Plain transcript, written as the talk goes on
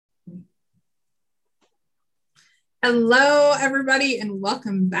Hello, everybody, and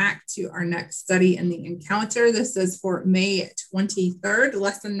welcome back to our next study in the encounter. This is for May 23rd,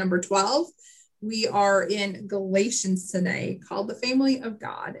 lesson number 12. We are in Galatians today, called the Family of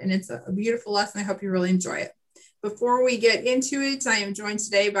God, and it's a beautiful lesson. I hope you really enjoy it. Before we get into it, I am joined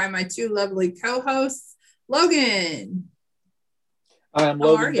today by my two lovely co-hosts, Logan. I am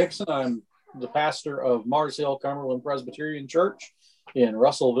Logan Dixon. I'm the pastor of Mars Hill Cumberland Presbyterian Church in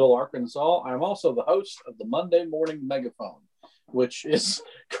Russellville, Arkansas. I'm also the host of the Monday Morning Megaphone, which is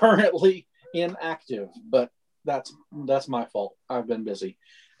currently inactive, but that's my fault. I've been busy.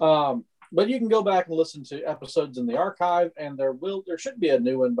 But you can go back and listen to episodes in the archive, and there should be a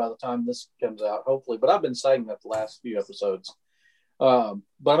new one by the time this comes out, hopefully. But I've been saying that the last few episodes. But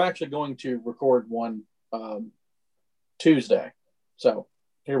I'm actually going to record one Tuesday. So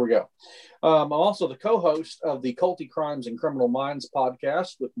here we go. I'm also the co-host of the Culty Crimes and Criminal Minds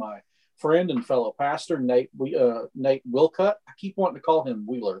podcast with my friend and fellow pastor, Nate Wilcutt. I keep wanting to call him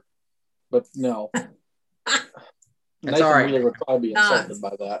Wheeler, but no. Nathan all right. Wheeler would probably be insulted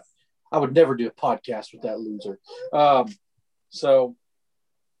by that. I would never do a podcast with that loser.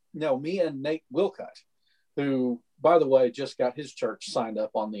 Me and Nate Wilcutt, who, by the way, just got his church signed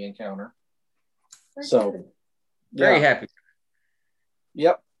up on the encounter. Very happy.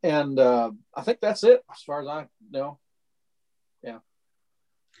 Yep. And I think that's it as far as I know. Yeah.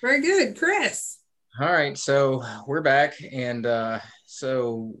 Very good. Chris. All right. So we're back. And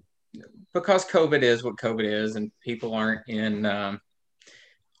so because COVID is what COVID is and people aren't in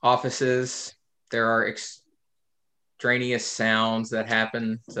offices, there are extraneous sounds that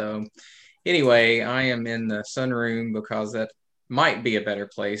happen. So anyway, I am in the sunroom because that might be a better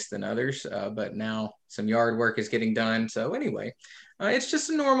place than others. But now some yard work is getting done. So anyway, it's just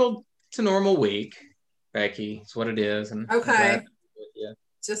a normal week, Becky. It's what it is. And okay.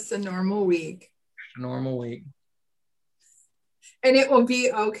 Just a normal week. A normal week. And it will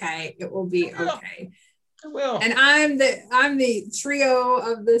be okay. It will be okay. It will. And I'm the trio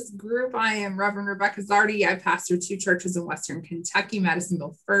of this group. I am Reverend Rebecca Zardi. I pastor two churches in Western Kentucky,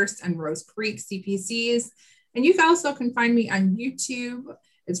 Madisonville First and Rose Creek CPCs. And you also can find me on YouTube.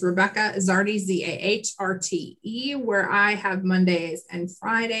 It's Rebecca Zardi, Zahrte, where I have Mondays and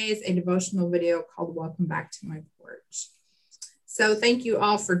Fridays a devotional video called Welcome Back to My Porch. So thank you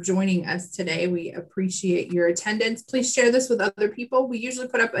all for joining us today. We appreciate your attendance. Please share this with other people. We usually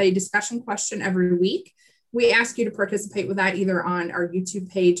put up a discussion question every week. We ask you to participate with that either on our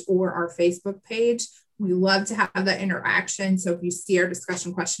YouTube page or our Facebook page. We love to have that interaction. So if you see our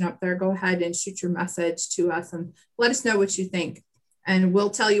discussion question up there, go ahead and shoot your message to us and let us know what you think. And we'll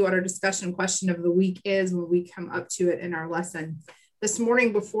tell you what our discussion question of the week is when we come up to it in our lesson. This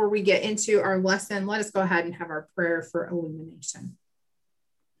morning, before we get into our lesson, let us go ahead and have our prayer for illumination.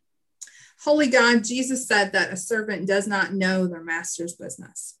 Holy God, Jesus said that a servant does not know their master's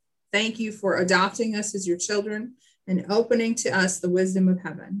business. Thank you for adopting us as your children and opening to us the wisdom of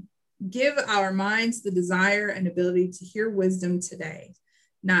heaven. Give our minds the desire and ability to hear wisdom today,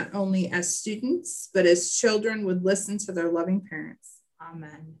 not only as students, but as children would listen to their loving parents.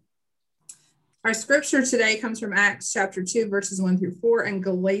 Amen. Our scripture today comes from Acts chapter 2, verses 1-4, and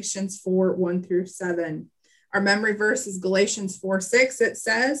Galatians 4, 1-7. Our memory verse is Galatians 4:6. It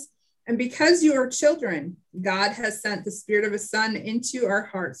says, "And because you are children, God has sent the Spirit of His Son into our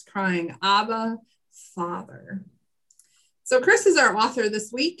hearts, crying, Abba, Father." So Chris is our author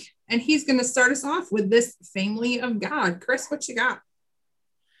this week, and he's going to start us off with this family of God. Chris, what you got?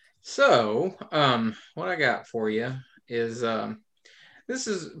 So what I got for you is this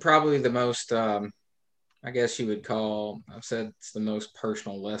is probably the most, I guess you would call, I've said it's the most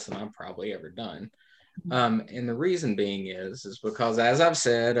personal lesson I've probably ever done. And the reason being is because, as I've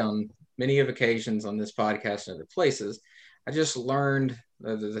said on many of occasions on this podcast and other places, I just learned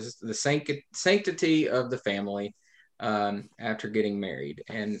the sanctity of the family after getting married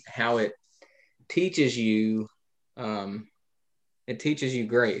and how it teaches you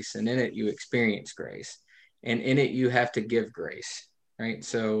grace, and in it you experience grace, and in it you have to give grace, right?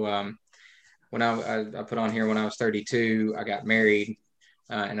 So when I put on here, when I was 32, I got married,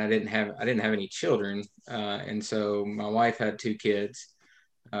 and I didn't have any children, and so my wife had two kids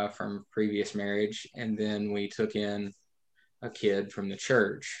from previous marriage, and then we took in a kid from the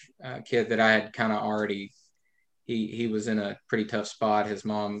church, a kid that I had kind of already. He was in a pretty tough spot. His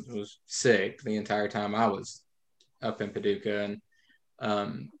mom was sick the entire time I was up in Paducah,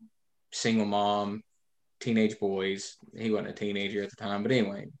 and single mom, teenage boys. He wasn't a teenager at the time, but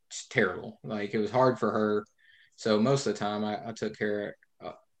anyway, it's terrible. Like, it was hard for her. So most of the time I took care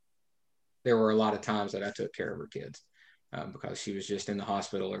of, there were a lot of times that I took care of her kids because she was just in the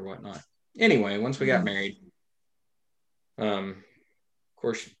hospital or whatnot. Anyway, once we got married, Of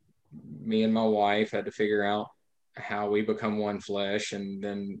course, me and my wife had to figure out how we become one flesh, and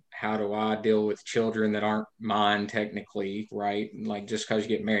then how do I deal with children that aren't mine technically, right? Like, just because you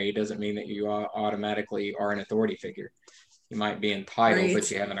get married doesn't mean that you automatically are an authority figure. You might be entitled, Right.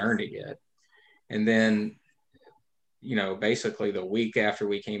 but you haven't earned it yet. And then, basically the week after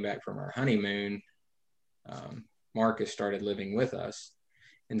we came back from our honeymoon, Marcus started living with us.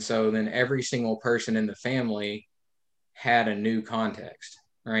 And so then every single person in the family had a new context,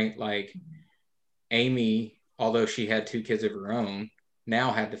 right? Like Amy, although she had 2 kids of her own,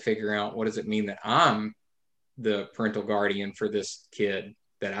 now had to figure out, what does it mean that I'm the parental guardian for this kid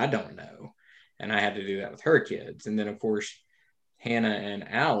that I don't know? And I had to do that with her kids. And then, of course, Hannah and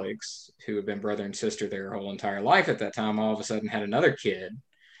Alex, who had been brother and sister their whole entire life at that time, all of a sudden had another kid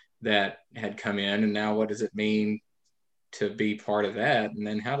that had come in. And now what does it mean to be part of that? And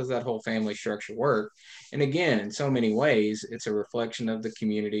then how does that whole family structure work? And again, in so many ways, it's a reflection of the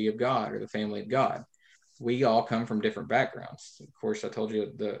community of God, or the family of God. We all come from different backgrounds. Of course, I told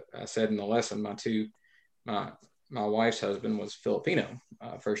you I said in the lesson, my wife's husband was Filipino,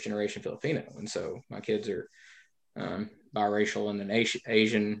 first generation Filipino. And so my kids are biracial in an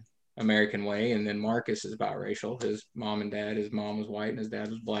Asian American way. And then Marcus is biracial. His mom was white and his dad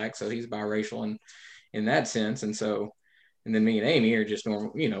was black. So he's biracial in that sense. And then me and Amy are just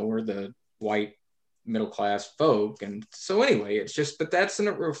normal, we're the white middle-class folk. And so anyway, but that's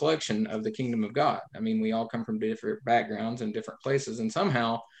a reflection of the kingdom of God. I mean, we all come from different backgrounds and different places, and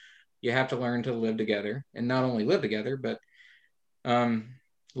somehow you have to learn to live together, and not only live together, but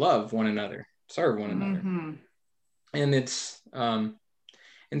love one another, serve one another. Mm-hmm. And it's and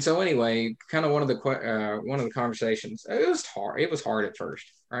so anyway, kind of one of the conversations, it was hard at first,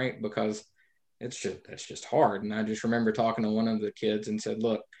 right? Because it's just hard. And I just remember talking to one of the kids and said,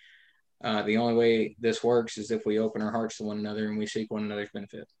 look, the only way this works is if we open our hearts to one another and we seek one another's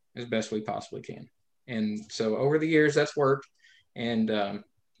benefit as best we possibly can. And so over the years, that's worked. And,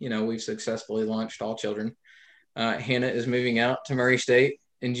 we've successfully launched all children. Hannah is moving out to Murray State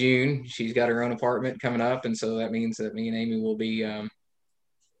in June. She's got her own apartment coming up. And so that means that me and Amy will be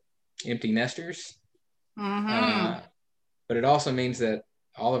empty nesters. Mm-hmm. But it also means that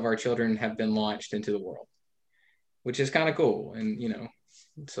all of our children have been launched into the world, which is kind of cool. And,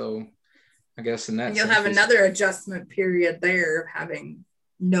 so I guess in that and you'll have another adjustment period there of having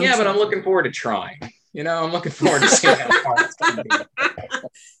no children. But I'm looking forward to trying. I'm looking forward to seeing how hard it's going to be.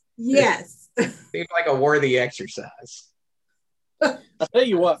 Yes. It seems like a worthy exercise. I'll tell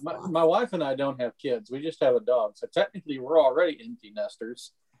you what, my wife and I don't have kids. We just have a dog. So technically we're already empty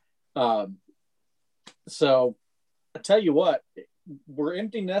nesters. So I tell you what, we're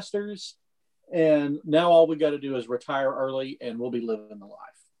empty nesters, and now all we got to do is retire early and we'll be living the life.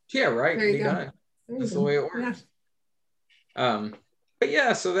 Yeah, right. There you go. That's the way it works. Yeah. But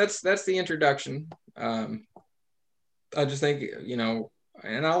yeah, so that's the introduction. I just think,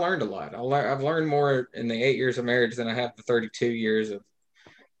 and I learned a lot. I've learned more in the 8 years of marriage than I have the 32 years of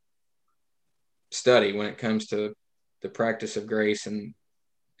study when it comes to the practice of grace. And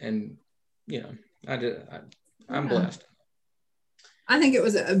I'm blessed. I think it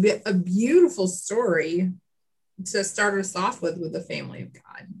was a beautiful story to start us off with the family of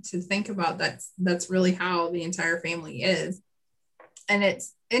God, to think about that's really how the entire family is. And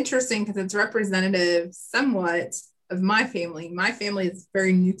it's interesting because it's representative somewhat of my family. My family is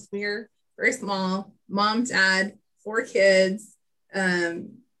very nuclear, very small, mom, dad, 4 kids,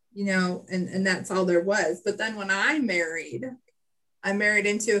 and that's all there was. But then when I married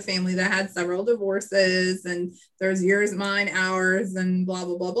into a family that had several divorces, and there's yours, mine, ours, and blah,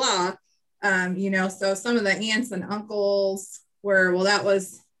 blah, blah, blah. So some of the aunts and uncles were, well, that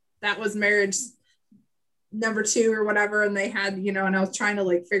was marriage number 2 or whatever. And they had, and I was trying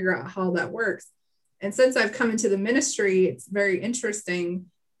to figure out how that works. And since I've come into the ministry, it's very interesting.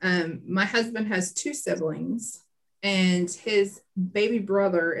 My husband has 2 siblings, and his baby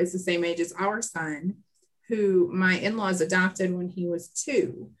brother is the same age as our son, who my in-laws adopted when he was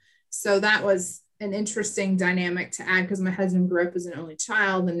 2. So that was an interesting dynamic to add, because my husband grew up as an only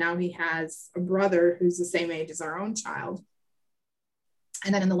child, and now he has a brother who's the same age as our own child.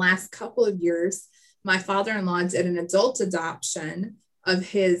 And then in the last couple of years, my father-in-law did an adult adoption of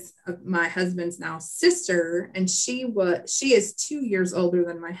my husband's now sister, and she is 2 years older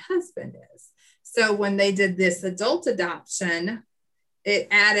than my husband is. So when they did this adult adoption, it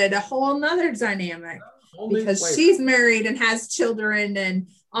added a whole nother dynamic, because she's married and has children, and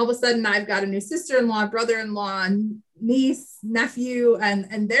all of a sudden I've got a new sister-in-law, brother-in-law, niece, nephew,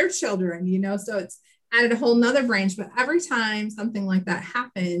 and their children, so it's added a whole nother branch. But every time something like that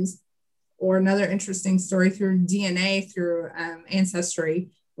happens, Or another interesting story through DNA, through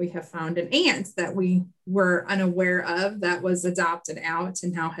Ancestry, we have found an aunt that we were unaware of that was adopted out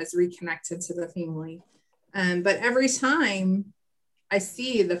and now has reconnected to the family. But every time I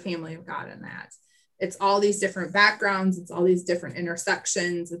see the family of God in that, it's all these different backgrounds, it's all these different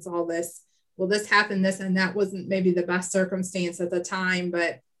intersections, it's all this, well, this happened, this, and that wasn't maybe the best circumstance at the time,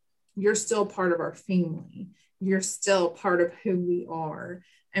 but you're still part of our family. You're still part of who we are.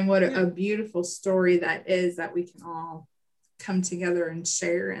 And what a beautiful story that is, that we can all come together and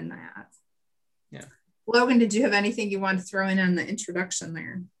share in that. Yeah. Logan, did you have anything you want to throw in on the introduction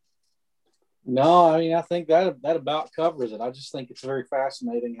there? No, I mean, I think that about covers it. I just think it's very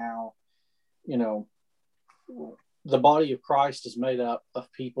fascinating how, you know, the body of Christ is made up of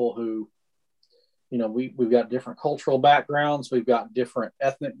people who, you know, we've got different cultural backgrounds, we've got different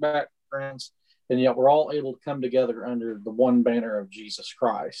ethnic backgrounds, and yet we're all able to come together under the one banner of Jesus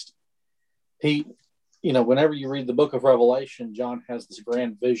Christ. He, you know, whenever you read the book of Revelation, John has this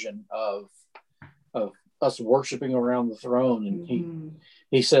grand vision of us worshiping around the throne. And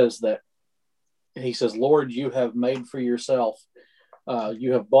he says, Lord, you have made for yourself,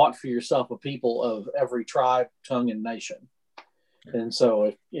 you have bought for yourself a people of every tribe, tongue, and nation. And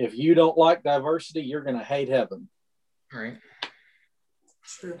so if you don't like diversity, you're going to hate heaven. Right.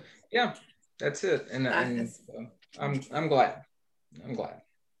 True. Yeah. That's it, and I'm glad. I'm glad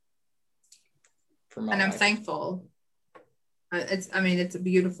for my. And I'm life. thankful. It's a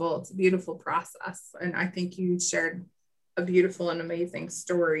beautiful process, and I think you shared a beautiful and amazing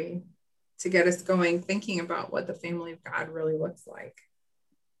story to get us going, thinking about what the family of God really looks like.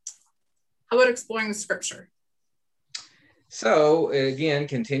 How about exploring the scripture? So it again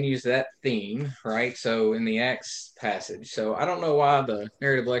continues that theme, right? So in the Acts passage, so I don't know why the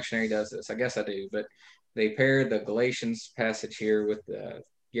narrative lectionary does this. I guess I do, but they pair the Galatians passage here with the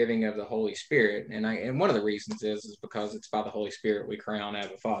giving of the Holy Spirit, and one of the reasons is because it's by the Holy Spirit we crown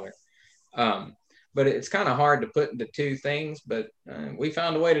Abba Father. But it's kind of hard to put into two things, but we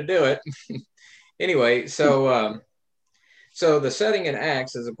found a way to do it. Anyway, so the setting in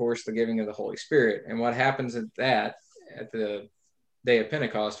Acts is, of course, the giving of the Holy Spirit, and what happens at the day of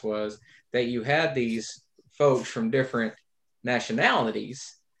Pentecost was that you had these folks from different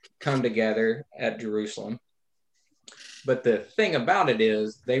nationalities come together at Jerusalem. But the thing about it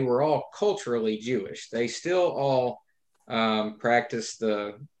is they were all culturally Jewish. They still all practiced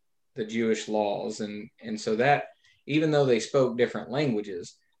the Jewish laws. And so that even though they spoke different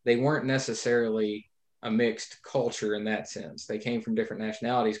languages, they weren't necessarily a mixed culture in that sense. They came from different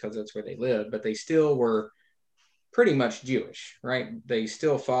nationalities because that's where they lived, but they still were pretty much Jewish, right? They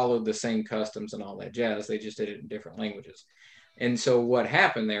still followed the same customs and all that jazz. They just did it in different languages. And so what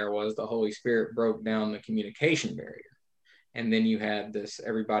happened there was the Holy Spirit broke down the communication barrier. And then you had this,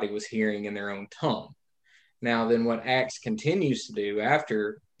 everybody was hearing in their own tongue. Now, then what Acts continues to do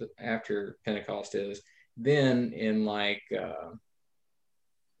after Pentecost is then in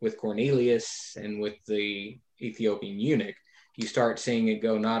with Cornelius and with the Ethiopian eunuch, you start seeing it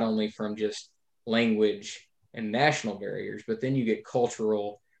go not only from just language and national barriers, but then you get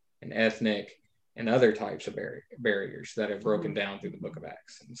cultural and ethnic and other types of barriers that are broken down through the book of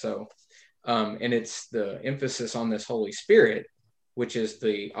Acts. And so, and it's the emphasis on this Holy Spirit, which is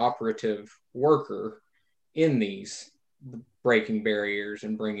the operative worker in these breaking barriers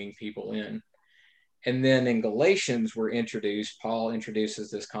and bringing people in. And then in Galatians, Paul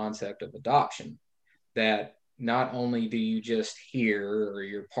introduces this concept of adoption, that not only do you just hear or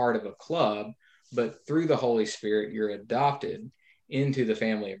you're part of a club, but through the Holy Spirit, you're adopted into the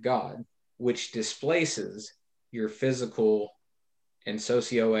family of God, which displaces your physical and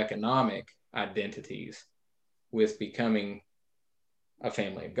socioeconomic identities with becoming a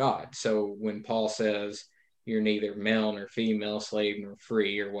family of God. So when Paul says you're neither male nor female, slave nor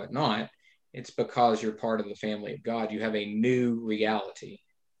free or whatnot, it's because you're part of the family of God. You have a new reality.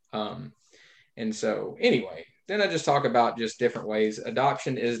 And so anyway, then I just talk about just different ways.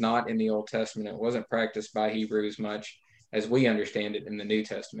 Adoption is not in the Old Testament. It wasn't practiced by Hebrews much as we understand it in the New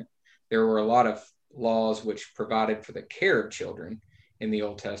Testament. There were a lot of laws which provided for the care of children in the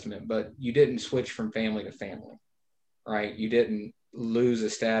Old Testament, but you didn't switch from family to family, right? You didn't lose a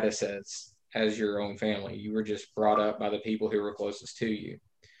status as your own family. You were just brought up by the people who were closest to you.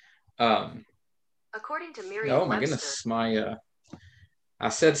 According to Merriam-Webster. Oh my goodness, I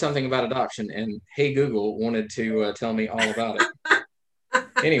said something about adoption, and Hey Google wanted to tell me all about it.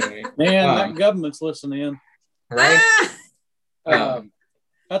 Anyway, man, that government's listening, right?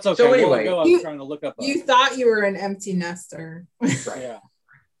 That's okay. So anyway, I'm trying to look up. You thought you were an empty nester, right? Yeah.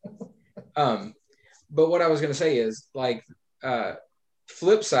 But what I was going to say is,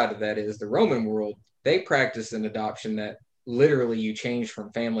 flip side of that is the Roman world, they practiced an adoption that literally you changed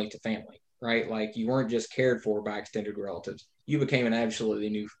from family to family, right? Like you weren't just cared for by extended relatives. You became an absolutely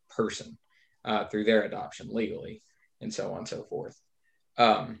new person through their adoption legally, and so on and so forth.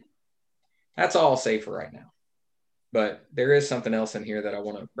 That's all I'll say for right now. But there is something else in here that I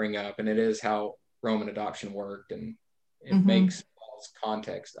want to bring up, and it is how Roman adoption worked, and it makes Paul's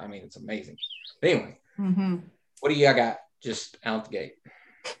context. I mean, it's amazing. But anyway, what do you got just out the gate?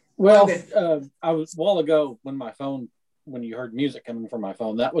 Well, I was a while ago when you heard music coming from my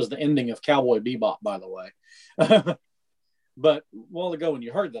phone, that was the ending of Cowboy Bebop, by the way. But a while ago when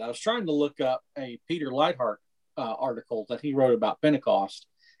you heard that, I was trying to look up a Peter Leithart article that he wrote about Pentecost,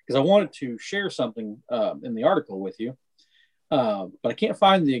 because I wanted to share something in the article with you, but I can't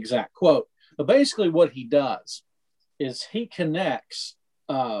find the exact quote. But basically what he does is he connects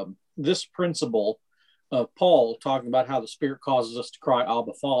this principle of Paul talking about how the Spirit causes us to cry,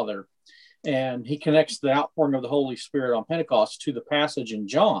 Abba, Father. And he connects the outpouring of the Holy Spirit on Pentecost to the passage in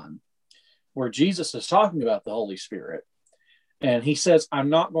John where Jesus is talking about the Holy Spirit. And he says, I'm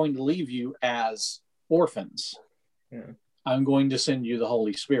not going to leave you as orphans. Yeah. I'm going to send you the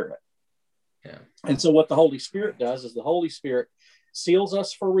Holy Spirit. Yeah. And so what the Holy Spirit does is the Holy Spirit seals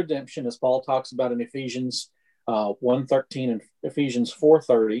us for redemption, as Paul talks about in Ephesians 1:13 and Ephesians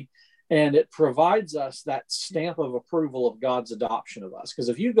 4:30. And it provides us that stamp of approval of God's adoption of us. Because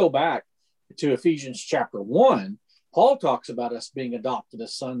if you go back to Ephesians chapter 1, Paul talks about us being adopted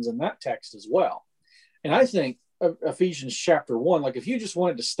as sons in that text as well. And I think Ephesians chapter 1, like if you just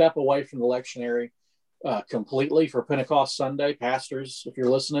wanted to step away from the lectionary completely for Pentecost Sunday, pastors, if you're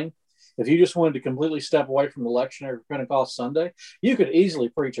listening, if you just wanted to completely step away from the lectionary for Pentecost Sunday, you could easily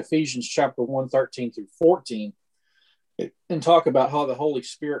preach Ephesians chapter 1:13 through 14 and talk about how the Holy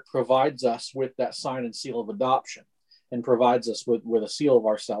Spirit provides us with that sign and seal of adoption and provides us with a seal of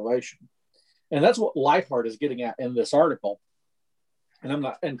our salvation. And that's what Leithart is getting at in this article.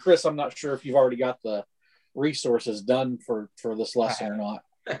 And Chris, I'm not sure if you've already got the resources done for this lesson or not.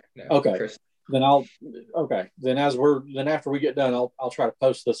 No, okay. Chris. Then after we get done, I'll try to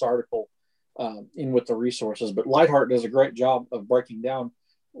post this article in with the resources. But Leithart does a great job of breaking down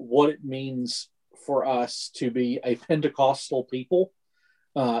what it means for us to be a Pentecostal people.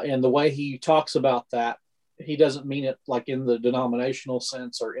 And the way he talks about that, he doesn't mean it like in the denominational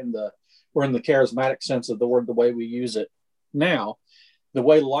sense or in the charismatic sense of the word, the way we use it now. The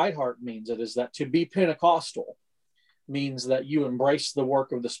way Leithart means it is that to be Pentecostal means that you embrace the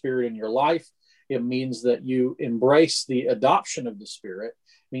work of the Spirit in your life. It means that you embrace the adoption of the Spirit.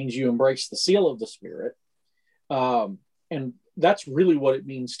 It means you embrace the seal of the Spirit. And that's really what it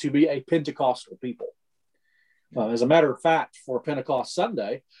means to be a Pentecostal people. As a matter of fact, for Pentecost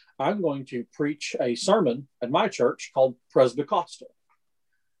Sunday, I'm going to preach a sermon at my church called Presbycostal.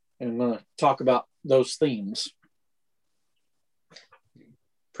 And I'm going to talk about those themes.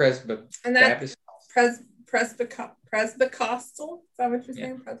 Presbycostal? Is that what you're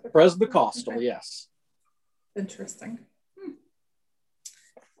saying? Presbycostal, okay. Yes. Interesting.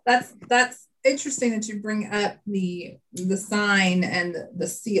 That's interesting that you bring up the sign and the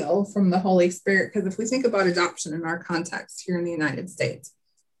seal from the Holy Spirit, because if we think about adoption in our context here in the United States,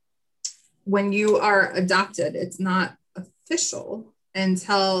 when you are adopted, it's not official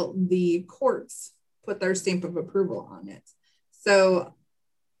until the courts put their stamp of approval on it. So,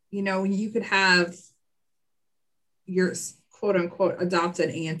 you could have your quote unquote adopted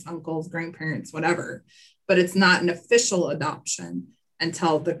aunts, uncles, grandparents, whatever, but it's not an official adoption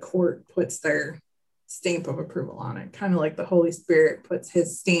until the court puts their stamp of approval on it. Kind of like the Holy Spirit puts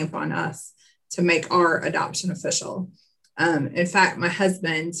his stamp on us to make our adoption official. In fact, my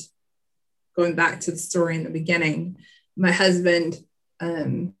husband, going back to the story in the beginning, my husband,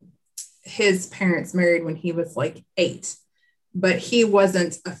 his parents married when he was like 8, but he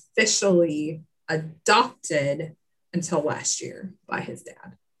wasn't officially adopted until last year by his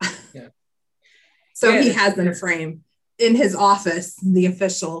dad. Yeah. So he has in a frame in his office the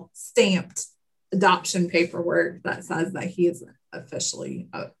official stamped adoption paperwork that says that he is officially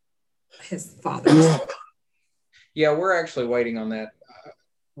his father. Yeah, we're actually waiting on that.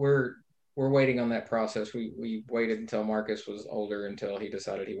 We're waiting on that process. We waited until Marcus was older until he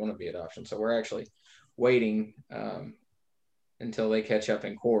decided he wanted to be adoption. So we're actually waiting until they catch up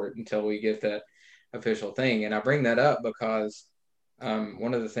in court, until we get that official thing. And I bring that up because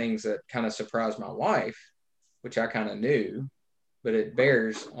one of the things that kind of surprised my wife, which I kind of knew, but it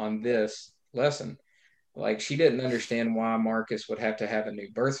bears on this lesson. Like, she didn't understand why Marcus would have to have a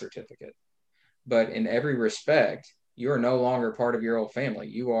new birth certificate. But in every respect, you are no longer part of your old family.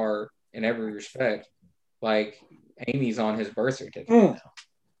 You are, in every respect, like Amy's on his birth certificate now.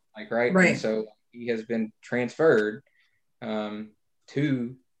 Like, right? Right. And so he has been transferred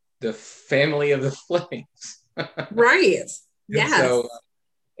to the family of the Flemings. Right. Yes. So,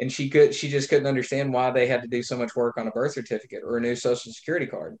 and she just couldn't understand why they had to do so much work on a birth certificate or a new social security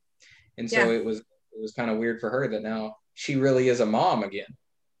card. And so it was kind of weird for her that now she really is a mom again.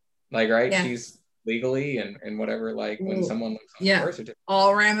 Like, right? Yeah. She's legally and whatever, like when someone looks on a birth certificate.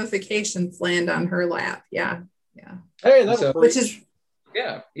 All ramifications land on her lap. Yeah. Yeah. Hey, that's which is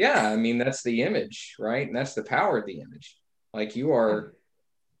yeah. I mean, that's the image, right? And that's the power of the image. Like you are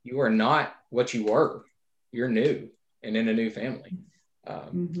not what you were. You're new and in a new family.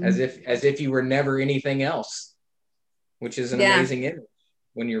 As if you were never anything else, which is an amazing image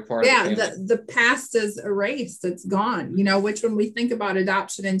when you're part of the family. The past is erased. It's gone. You know, which when we think about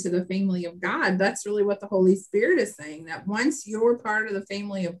adoption into the family of God, that's really what the Holy Spirit is saying, that once you're part of the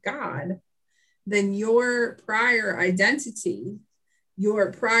family of God, then your prior identity,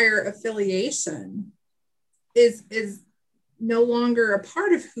 your prior affiliation is no longer a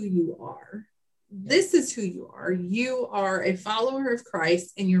part of who you are. This is who you are. You are a follower of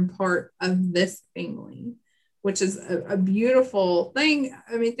Christ and you're part of this family, which is a beautiful thing.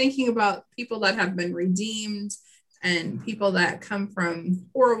 I mean, thinking about people that have been redeemed and people that come from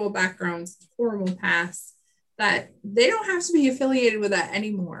horrible backgrounds, horrible pasts, that they don't have to be affiliated with that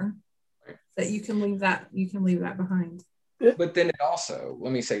anymore. That you can leave that behind. But then it also,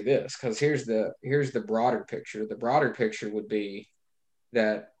 let me say this, because here's the broader picture. The broader picture would be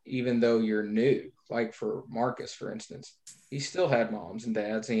that even though you're new, like for Marcus, for instance, he still had moms and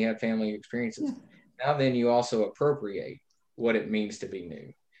dads and he had family experiences. Yeah. Now then you also appropriate what it means to be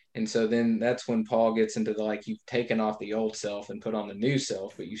new. And so then that's when Paul gets into the, like, you've taken off the old self and put on the new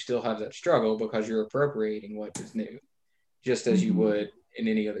self, but you still have that struggle because you're appropriating what is new, just as you would in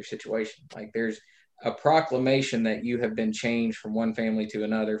any other situation. Like there's a proclamation that you have been changed from one family to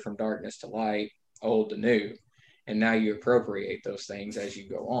another, from darkness to light, old to new. And now you appropriate those things as you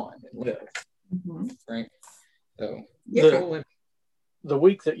go on and live. Right. So the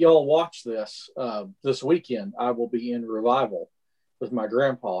week that y'all watch this, this weekend, I will be in revival with my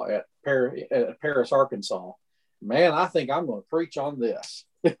grandpa at Paris, Arkansas. Man, I think I'm going to preach on this.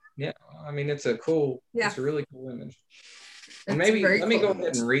 Yeah. I mean, it's it's a really cool image. And maybe let me go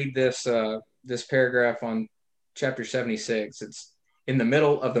ahead and read this paragraph on chapter 76. It's in the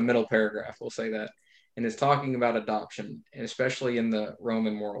middle of the middle paragraph. We'll say that. And it's talking about adoption, and especially in the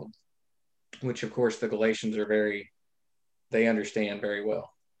Roman world, which of course the Galatians they understand very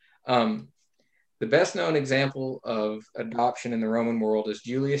well. The best known example of adoption in the Roman world is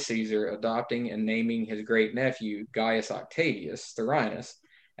Julius Caesar adopting and naming his great nephew, Gaius Octavius Thurinus,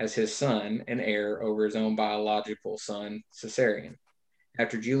 as his son and heir over his own biological son, Caesarion.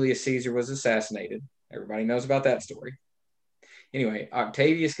 After Julius Caesar was assassinated, everybody knows about that story. Anyway,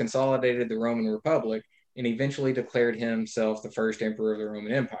 Octavius consolidated the Roman Republic and eventually declared himself the first emperor of the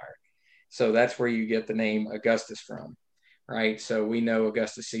Roman Empire. So that's where you get the name Augustus from, right? So we know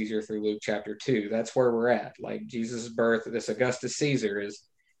Augustus Caesar through Luke chapter 2. That's where we're at. Like Jesus' birth, this Augustus Caesar is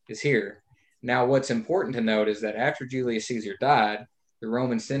here. Now, what's important to note is that after Julius Caesar died, the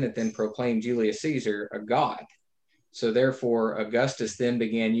Roman Senate then proclaimed Julius Caesar a god. So therefore, Augustus then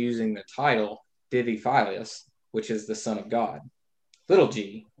began using the title Divi which is the Son of God, little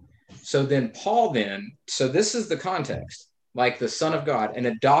g. So then Paul so this is the context, like the Son of God, an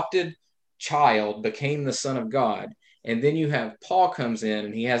adopted child became the Son of God. And then you have Paul comes in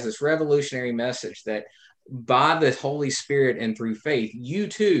and he has this revolutionary message that by the Holy Spirit and through faith, you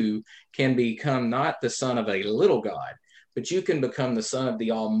too can become not the son of a little God, but you can become the son of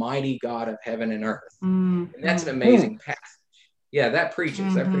the almighty God of heaven and earth. And that's an amazing passage. Yeah, that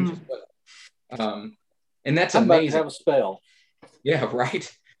preaches well. And that's I'm amazing. About to have a spell. Yeah,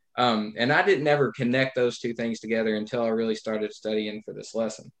 right. And I didn't ever connect those two things together until I really started studying for this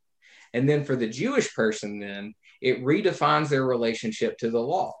lesson. And then for the Jewish person, then it redefines their relationship to the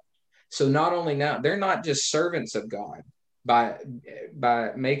law. So not only now, they're not just servants of God by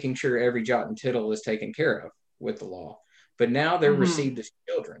making sure every jot and tittle is taken care of with the law, but now they're received as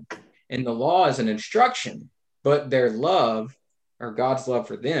children. And the law is an instruction, but their love, or God's love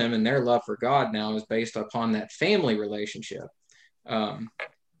for them and their love for God now, is based upon that family relationship,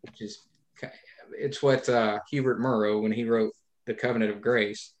 which is, it's what Hubert Murrow, when he wrote The Covenant of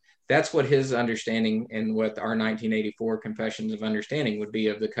Grace, that's what his understanding and what our 1984 Confessions of Understanding would be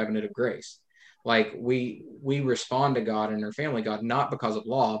of the Covenant of Grace. Like we respond to God and our family God, not because of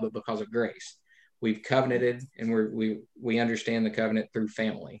law, but because of grace. We've covenanted and we understand the covenant through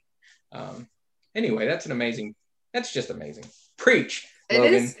family. Anyway, that's just amazing. Preach,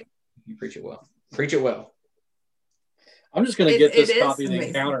 Logan. You preach it well. Preach it well. I'm just going to get this copy of the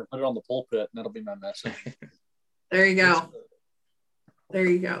encounter and put it on the pulpit, and that'll be my message. There you go. There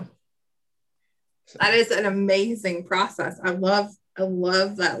you go. That is an amazing process. I love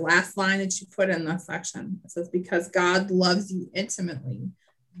that last line that you put in this section. It says, because God loves you intimately,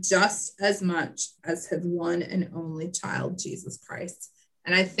 just as much as his one and only child, Jesus Christ.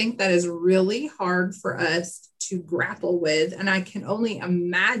 And I think that is really hard for us to grapple with. And I can only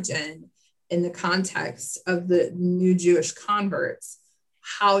imagine in the context of the new Jewish converts,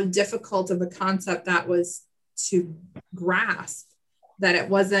 how difficult of a concept that was to grasp, that it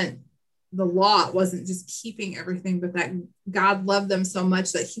wasn't the law, it wasn't just keeping everything, but that God loved them so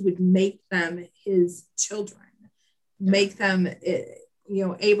much that he would make them his children, make them,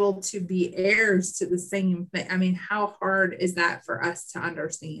 able to be heirs to the same thing. I mean, how hard is that for us to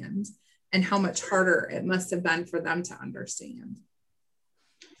understand, and how much harder it must have been for them to understand?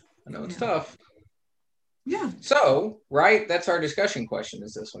 I know it's tough. Yeah. So, right, that's our discussion question,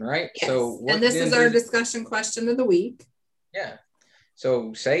 is this one, right? Yes. So, and this is our discussion question of the week. Yeah.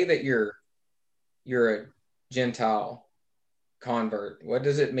 So, say that you're a Gentile convert. What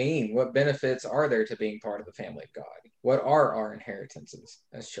does it mean? What benefits are there to being part of the family of God? What are our inheritances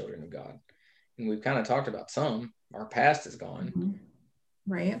as children of God? And we've kind of talked about some. Our past is gone. Mm-hmm.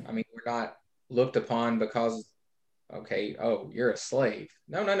 Right. I mean, we're not looked upon because, okay, oh, you're a slave.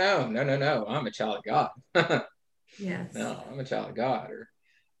 No. I'm a child of God. Yes. No, I'm a child of God. Or,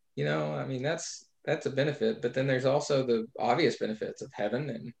 I mean, that's a benefit. But then there's also the obvious benefits of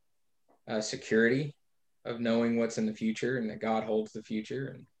heaven and security of knowing what's in the future, and that God holds the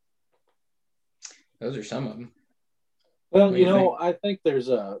future. And those are some of them. Well, I think there's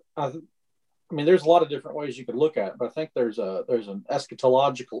there's a lot of different ways you could look at it, but I think there's an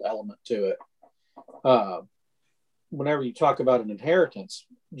eschatological element to it. Whenever you talk about an inheritance,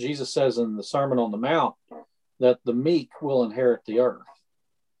 Jesus says in the Sermon on the Mount that the meek will inherit the earth.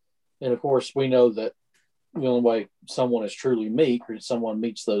 And of course, we know that the only way someone is truly meek, or someone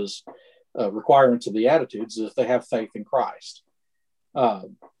meets those requirements of the Beatitudes, is if they have faith in Christ.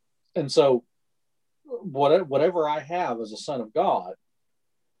 And so whatever I have as a son of God,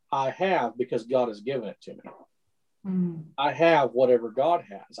 I have because God has given it to me. Mm. I have whatever God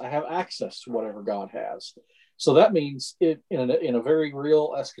has. I have access to whatever God has. So that means in a very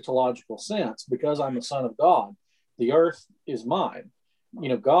real eschatological sense, because I'm a son of God, the earth is mine.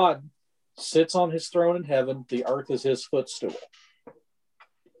 God sits on his throne in heaven. The earth is his footstool.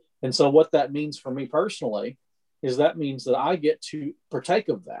 And so what that means for me personally is that means that I get to partake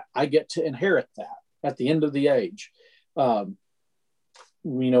of that. I get to inherit that at the end of the age.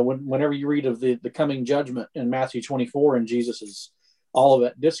 Whenever you read of the coming judgment in Matthew 24 and Jesus's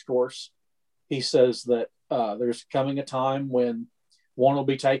Olivet discourse, he says that there's coming a time when one will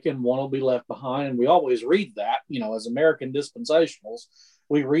be taken, one will be left behind. And we always read that, as American dispensationals,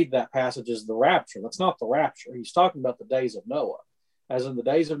 we read that passage as the rapture. That's not the rapture. He's talking about the days of Noah. As in the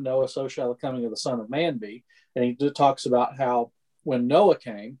days of Noah, so shall the coming of the Son of Man be. And he talks about how when Noah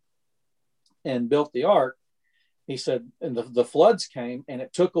came and built the ark, he said, and the floods came and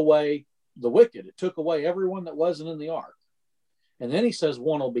it took away the wicked. It took away everyone that wasn't in the ark. And then he says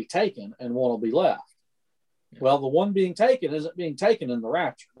one will be taken and one will be left. Well, the one being taken isn't being taken in the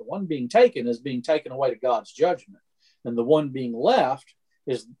rapture. The one being taken is being taken away to God's judgment. And the one being left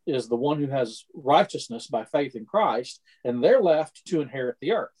is the one who has righteousness by faith in Christ, and they're left to inherit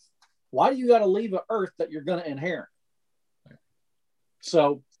the earth. Why do you got to leave an earth that you're going to inherit?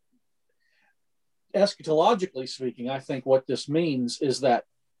 So, eschatologically speaking, I think what this means is that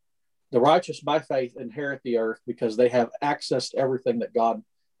the righteous by faith inherit the earth because they have access to everything that God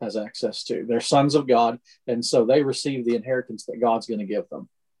has access to. They're sons of God, and so they receive the inheritance that God's going to give them.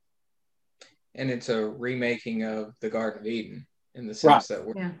 And it's a remaking of the Garden of Eden in the sense that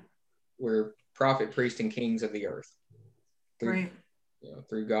we're prophet, priest, and kings of the earth. Through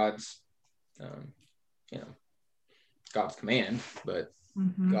God's, God's command, but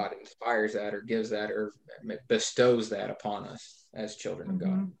God inspires that or gives that or bestows that upon us as children of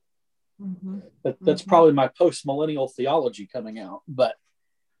God. That's probably my post-millennial theology coming out, but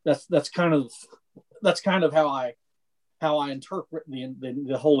that's kind of how I interpret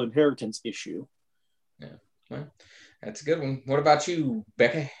the whole inheritance issue. Yeah, well, that's a good one. What about you,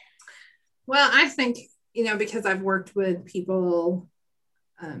 Becky? Well, I think because I've worked with people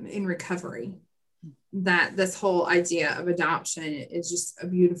in recovery, that this whole idea of adoption is just a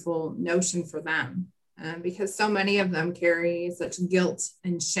beautiful notion for them, because so many of them carry such guilt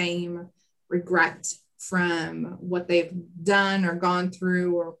and shame, regret from what they've done or gone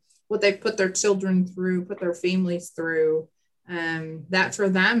through, or what they've put their children through, put their families through. that for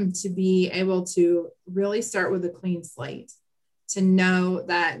them to be able to really start with a clean slate, to know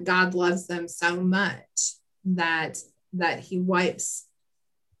that God loves them so much that he wipes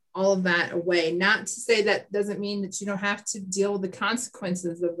all of that away. Not to say that doesn't mean that you don't have to deal with the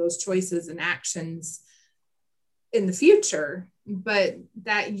consequences of those choices and actions in the future, but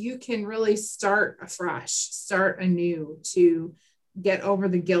that you can really start afresh, start anew, to get over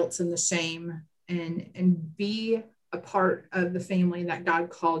the guilt and the shame and be a part of the family that God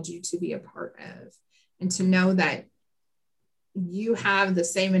called you to be a part of, and to know that you have the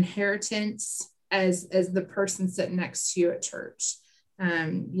same inheritance as the person sitting next to you at church.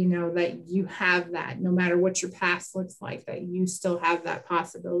 That you have that, no matter what your past looks like, that you still have that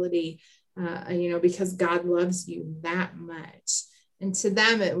possibility, because God loves you that much. And to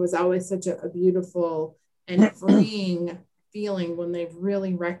them, it was always such a beautiful and freeing feeling when they've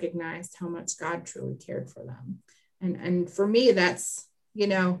really recognized how much God truly cared for them. And for me, that's,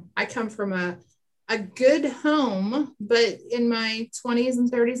 I come from a good home, but in my 20s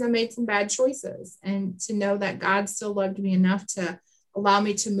and 30s, I made some bad choices. And to know that God still loved me enough to allow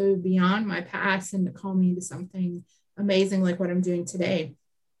me to move beyond my past and to call me into something amazing like what I'm doing today.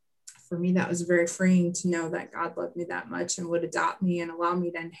 For me, that was very freeing to know that God loved me that much and would adopt me and allow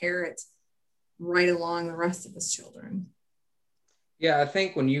me to inherit right along the rest of his children. Yeah, I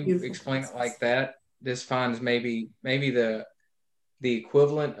think when you Beautiful explain process. it like that, this finds maybe the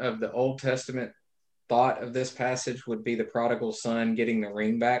equivalent of the Old Testament thought of this passage would be the prodigal son getting the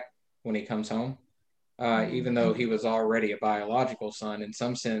ring back when he comes home. Even though he was already a biological son, in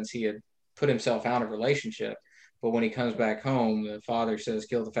some sense, he had put himself out of relationship. But when he comes back home, the father says,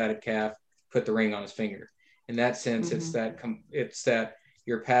 kill the fatted calf, put the ring on his finger. In that sense, it's that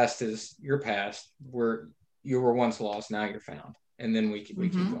your past is your past, where you were once lost, now you're found. And then we keep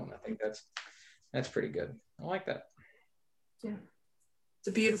going. I think that's pretty good. I like that. Yeah. It's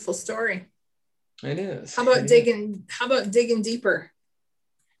a beautiful story. It is. How about digging deeper?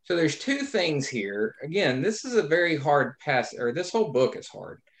 So there's two things here. Again, this is a very hard passage, or this whole book is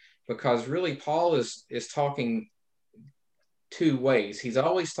hard, because really Paul is talking two ways. He's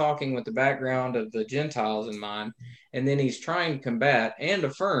always talking with the background of the Gentiles in mind, and then he's trying to combat and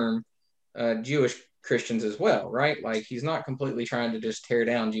affirm Jewish Christians as well, right? Like, he's not completely trying to just tear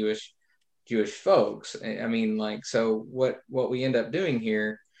down Jewish folks. I mean, like, so what we end up doing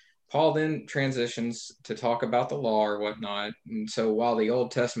here, Paul then transitions to talk about the law or whatnot. And so while the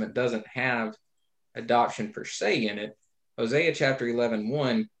Old Testament doesn't have adoption per se in it, Hosea chapter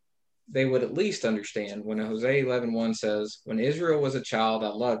 11:1, they would at least understand when Hosea 11:1 says, when Israel was a child, I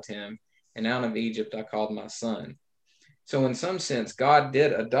loved him, and out of Egypt I called my son. So in some sense, God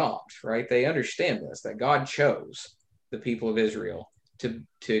did adopt, right? They understand this, that God chose the people of Israel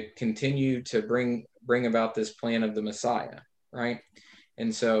to continue to bring about this plan of the Messiah, right?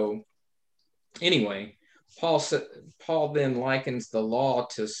 And so, anyway, Paul then likens the law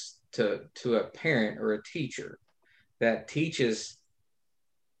to a parent or a teacher that teaches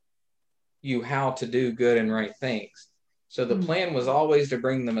you how to do good and right things. So the plan was always to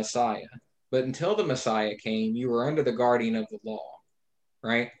bring the Messiah, but until the Messiah came, you were under the guardian of the law,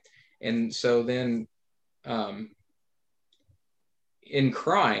 right? And so then, in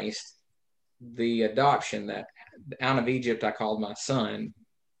Christ, the adoption, that out of Egypt I called my son,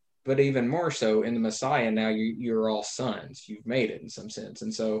 but even more so in the Messiah, now you're all sons. You've made it in some sense.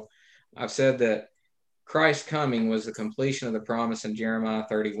 And so I've said that Christ's coming was the completion of the promise in Jeremiah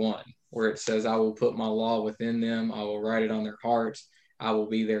 31, where it says, I will put my law within them. I will write it on their hearts. I will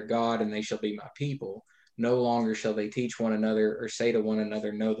be their God, and they shall be my people. No longer shall they teach one another or say to one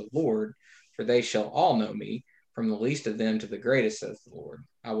another, know the Lord, for they shall all know me, from the least of them to the greatest, says the Lord.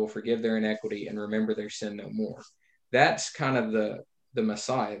 I will forgive their iniquity and remember their sin no more. That's kind of the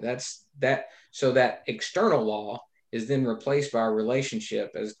Messiah. That's that. So that external law is then replaced by a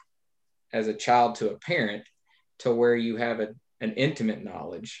relationship as a child to a parent, to where you have an intimate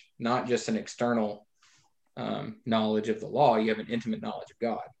knowledge, not just an external knowledge of the law. You have an intimate knowledge of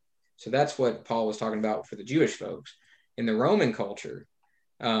God. So that's what Paul was talking about for the Jewish folks. In the Roman culture,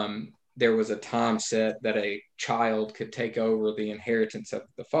 there was a time set that a child could take over the inheritance of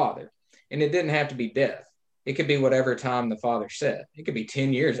the father. And it didn't have to be death. It could be whatever time the father said. It could be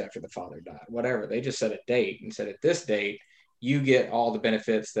 10 years after the father died, whatever. They just set a date and said, at this date, you get all the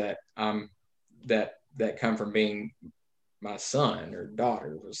benefits that that come from being my son or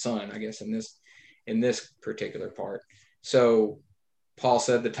daughter, or son, I guess, in this particular part. So Paul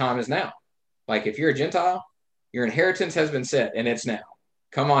said the time is now. Like, if you're a Gentile, your inheritance has been set, and it's now.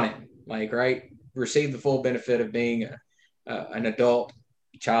 Come on in, like, right? Receive the full benefit of being an adult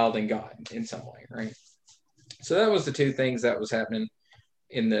child in God in some way, right? So that was the two things that was happening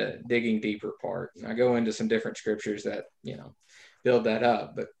in the digging deeper part. And I go into some different scriptures that, build that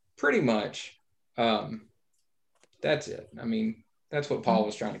up, but pretty much that's it. I mean, that's what Paul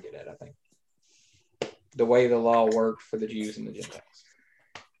was trying to get at, I think. The way the law worked for the Jews and the Gentiles.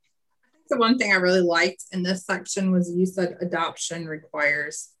 The one thing I really liked in this section was you said adoption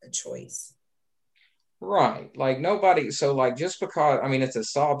requires a choice. Right. Like nobody, so like just because, I mean, it's a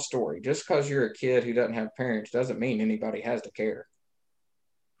sob story. Just because you're a kid who doesn't have parents doesn't mean anybody has to care.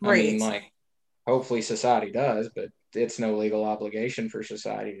 Right. I mean, like, hopefully society does, but it's no legal obligation for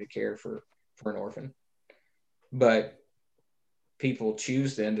society to care for an orphan. But people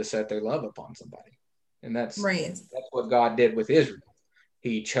choose then to set their love upon somebody. And that's what God did with Israel.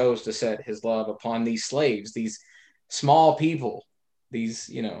 He chose to set his love upon these slaves, these small people, these,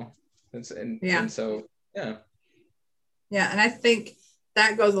 and so, yeah. Yeah. And I think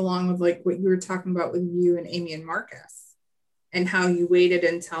that goes along with like what you were talking about with you and Amy and Marcus and how you waited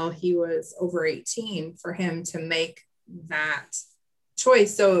until he was over 18 for him to make that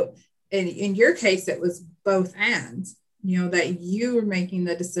choice. So in your case, it was both and, that you were making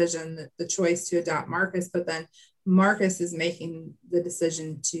the decision, the choice to adopt Marcus, but then Marcus is making the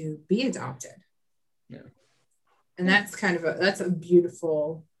decision to be adopted. Yeah. And that's that's a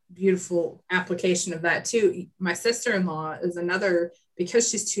beautiful application of that too. My sister-in-law is another, because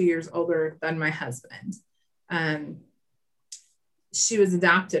she's 2 years older than my husband. She was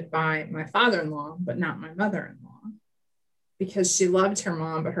adopted by my father-in-law, but not my mother-in-law, because she loved her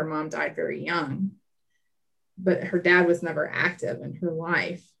mom, but her mom died very young. But her dad was never active in her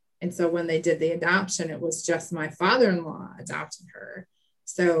life. And so when they did the adoption, it was just my father-in-law adopted her.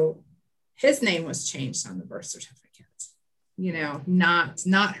 So his name was changed on the birth certificate,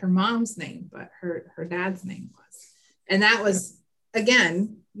 not her mom's name, but her dad's name was. And that was,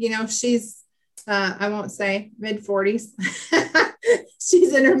 again, she's, I won't say mid-40s.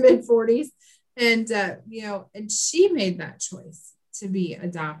 She's in her mid-40s. And, and she made that choice to be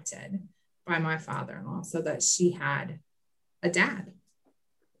adopted by my father-in-law so that she had a dad.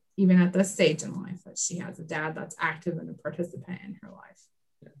 Even at this stage in life, that she has a dad that's active and a participant in her life.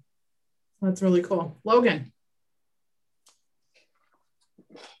 Yeah. That's really cool. Logan.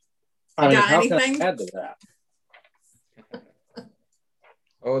 Got anything? Can I add to that?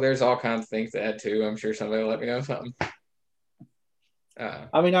 Oh, there's all kinds of things to add to. I'm sure somebody will let me know something.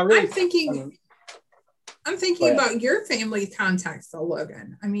 I'm thinking about your family context, though,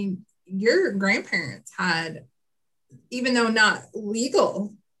 Logan. I mean, your grandparents had, even though not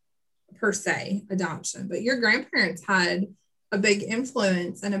legal per se adoption, but your grandparents had a big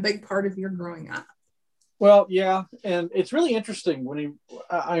influence and a big part of your growing up. Well, yeah, and it's really interesting when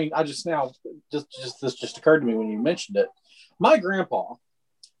this just occurred to me when you mentioned it. My grandpa.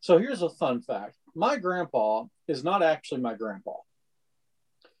 So here's a fun fact: my grandpa is not actually my grandpa.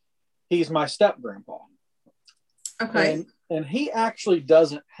 He's my step grandpa. Okay. And he actually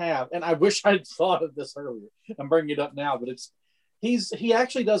doesn't have, and I wish I'd thought of this earlier. I'm bringing it up now, but he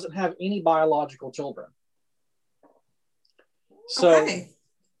actually doesn't have any biological children. So, okay.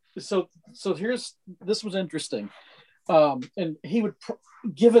 So this was interesting. And he would,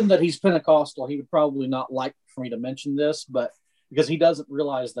 given that he's Pentecostal, he would probably not like for me to mention this, but because he doesn't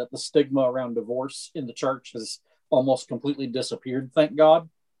realize that the stigma around divorce in the church has almost completely disappeared, thank God.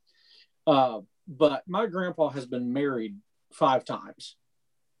 But my grandpa has been married 5 times.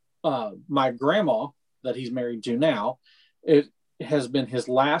 My grandma that he's married to now, it has been his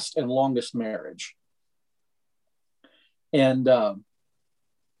last and longest marriage. And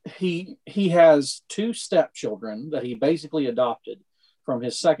he has 2 stepchildren that he basically adopted from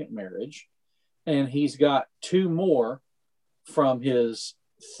his second marriage. And he's got 2 more from his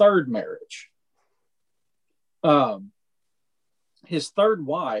third marriage. His third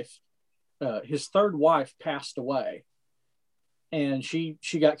wife passed away, and she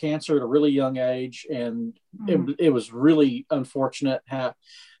got cancer at a really young age, and it was really unfortunate how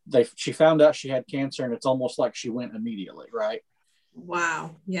she found out she had cancer, and it's almost like she went immediately, right?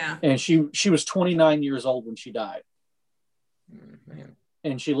 Wow. Yeah. And she was 29 years old when she died. Man.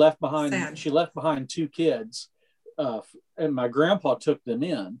 And she left behind 2 kids, and my grandpa took them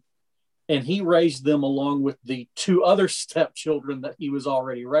in, and he raised them along with the 2 other stepchildren that he was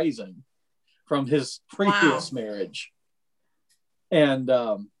already raising from his previous marriage. And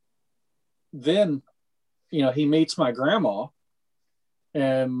then, he meets my grandma,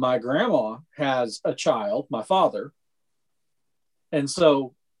 and my grandma has a child, my father. And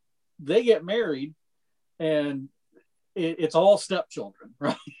so they get married, and it's all stepchildren,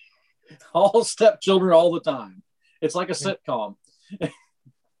 right? All stepchildren all the time. It's like a sitcom.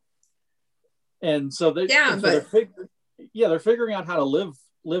 And so they're figuring out how to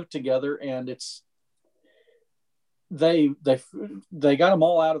live together, and they got them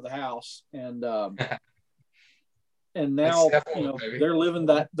all out of the house, and and now they're living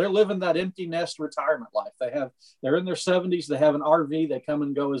that empty nest retirement life. They're in their 70s. They have an RV. They come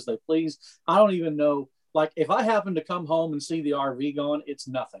and go as they please. I don't even know. Like, if I happen to come home and see the RV gone, it's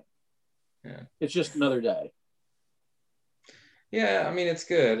nothing. Yeah. It's just another day. Yeah, I mean, it's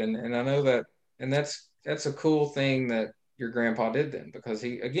good, and I know that, and that's a cool thing that your grandpa did then, because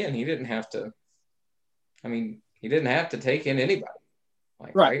he didn't have to. I mean, he didn't have to take in anybody.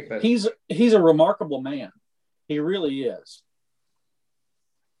 Right. But he's a remarkable man. He really is.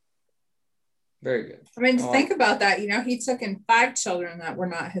 Very good. I mean, think about that. He took in 5 children that were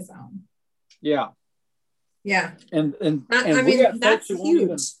not his own. Yeah. Yeah. And I mean, that's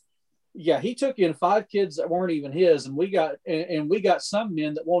huge. He took in 5 kids that weren't even his, and we got some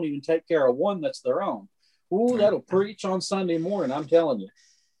men that won't even take care of one that's their own. Ooh, that'll preach on Sunday morning, I'm telling you.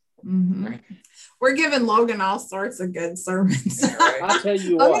 Mm-hmm. Right. We're giving Logan all sorts of good sermons. Right. I tell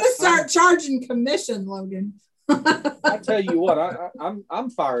you what, I'm going to start charging commission, Logan. I tell you what, I'm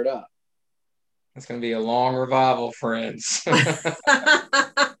fired up. It's going to be a long revival, friends.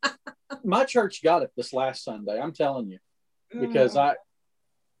 My church got it this last Sunday. I'm telling you, because my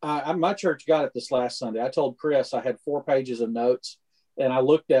church got it this last Sunday. I told Chris I had 4 pages of notes, and I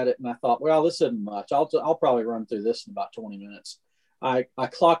looked at it and I thought, well, this isn't much. I'll probably run through this in about 20 minutes. I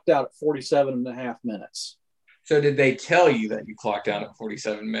clocked out at 47 and a half minutes. So did they tell you that you clocked out at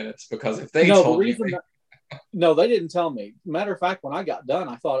 47 minutes? Because if they told you... No, they didn't tell me. Matter of fact, when I got done,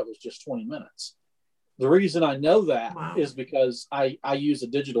 I thought it was just 20 minutes. The reason I know that is because I use a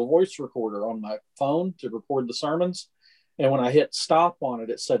digital voice recorder on my phone to record the sermons. And when I hit stop on it,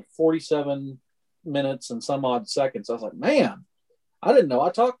 it said 47 minutes and some odd seconds. I was like, man, I didn't know I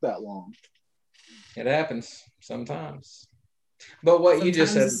talked that long. It happens sometimes. But what you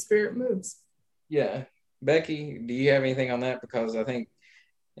just said, the spirit moves. Yeah. Becky, do you have anything on that? Because I think,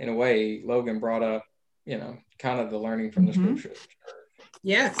 in a way, Logan brought up, kind of the learning from the scripture.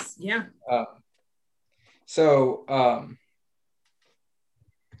 Yes. Yeah. So I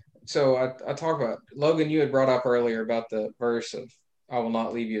talk about, Logan, you had brought up earlier about the verse of, I will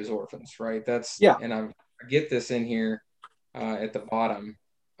not leave you as orphans, right? And I get this in here at the bottom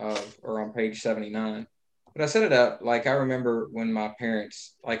or on page 79. But I set it up, like, I remember when my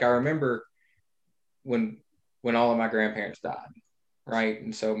parents, like, I remember when all of my grandparents died, right?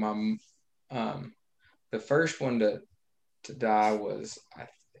 And so the first one to die was,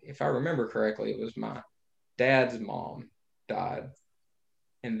 if I remember correctly, it was my dad's mom died.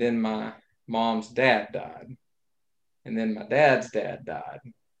 And then my mom's dad died. And then my dad's dad died.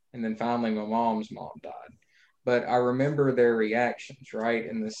 And then finally my mom's mom died. But I remember their reactions, right?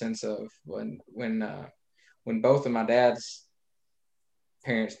 In the sense of when both of my dad's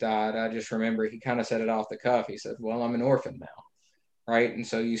parents died, I just remember he kind of said it off the cuff. He said, well, I'm an orphan now, right? And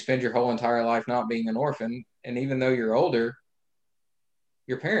so you spend your whole entire life not being an orphan. And even though you're older,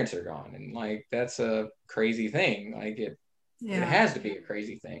 your parents are gone. And like, that's a crazy thing. Like it has to be a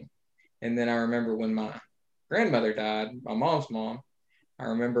crazy thing. And then I remember when my grandmother died, my mom's mom, I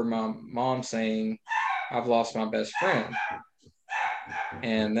remember my mom saying, I've lost my best friend.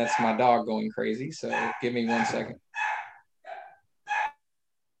 And that's my dog going crazy. So give me 1 second.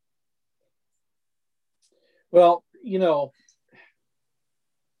 Well, I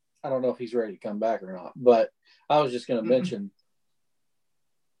don't know if he's ready to come back or not, but I was just going to mention,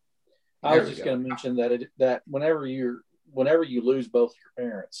 that whenever you lose both your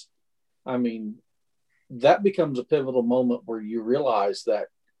parents, I mean, that becomes a pivotal moment where you realize that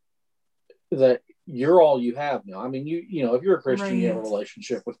you're all you have now. I mean, if you're a Christian, you have a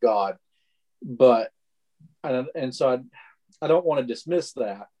relationship with God, but, and so I don't want to dismiss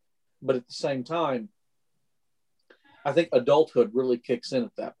that, but at the same time, I think adulthood really kicks in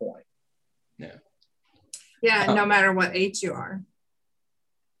at that point. Yeah. Yeah. No matter what age you are.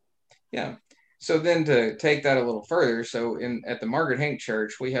 Yeah. So then to take that a little further, so at the Margaret Hank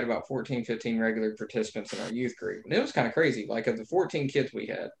Church, we had about 14, 15 regular participants in our youth group. And it was kind of crazy. Like of the 14 kids we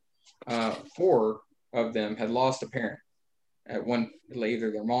had, 4 of them had lost a parent at either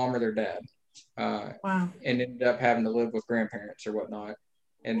their mom or their dad. Wow. And ended up having to live with grandparents or whatnot.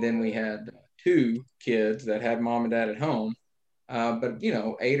 And then we had 2 kids that had mom and dad at home. But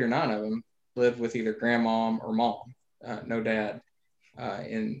 8 or 9 of them lived with either grandmom or mom, no dad,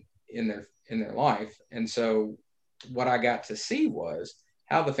 in their life. And so what I got to see was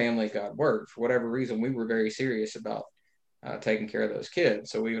how the family of God worked. For whatever reason, we were very serious about taking care of those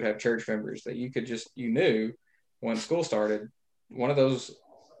kids. So we would have church members that you knew when school started, one of those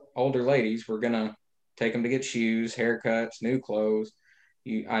older ladies, we're going to take them to get shoes, haircuts, new clothes.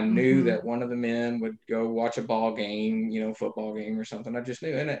 I knew that one of the men would go watch a ball game, football game or something. I just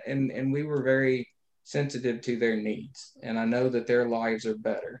knew. And we were very sensitive to their needs. And I know that their lives are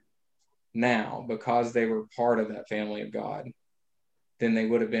better now because they were part of that family of God than they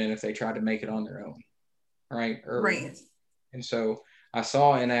would have been if they tried to make it on their own. Right. Right. And so I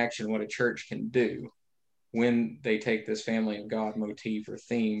saw in action what a church can do when they take this family of God motif or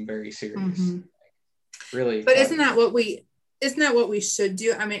theme very serious. Really. But isn't that what we should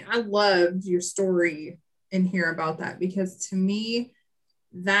do? I mean, I loved your story in here about that, because to me,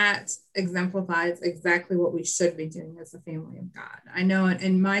 that exemplifies exactly what we should be doing as a family of God. I know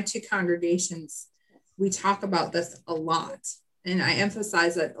in my 2 congregations, we talk about this a lot, and I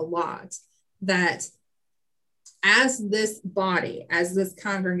emphasize it a lot, that as this body, as this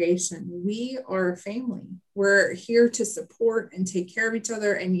congregation, we are a family. We're here to support and take care of each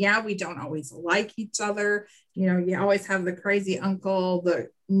other. And yeah, we don't always like each other. You always have the crazy uncle, the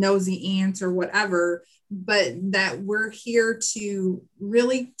nosy aunt or whatever, but that we're here to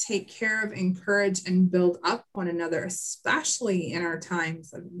really take care of, encourage, and build up one another, especially in our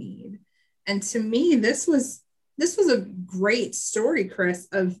times of need. And to me, this was a great story, Chris,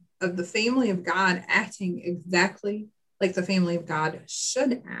 of the family of God acting exactly like the family of God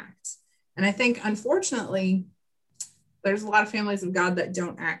should act. And I think, unfortunately, there's a lot of families of God that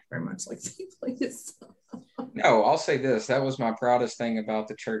don't act very much like families. No, I'll say this. That was my proudest thing about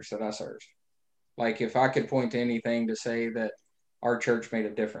the church that I served. Like, if I could point to anything to say that our church made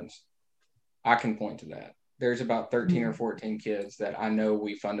a difference, I can point to that. There's about 13 or 14 kids that I know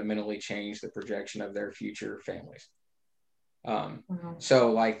we fundamentally changed the projection of their future families.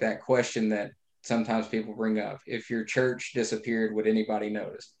 So like that question that sometimes people bring up, if your church disappeared, would anybody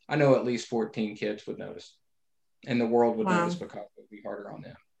notice? I know at least 14 kids would notice, and the world would notice because it would be harder on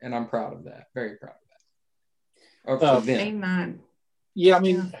them. And I'm proud of that. Very proud of that. Amen. Yeah. I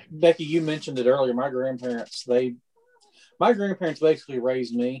mean, Becky, you mentioned it earlier. My grandparents basically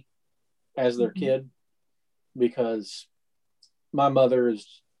raised me as their kid, because my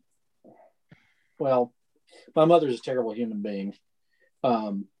mother's a terrible human being.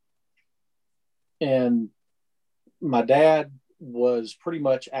 And my dad was pretty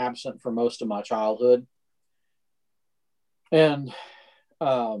much absent for most of my childhood. And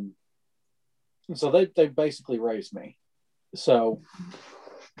so they basically raised me. So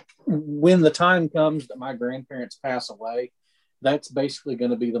when the time comes that my grandparents pass away, that's basically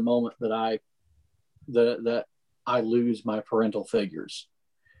going to be the moment that I lose my parental figures.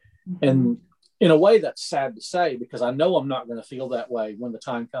 And in a way, that's sad to say, because I know I'm not going to feel that way when the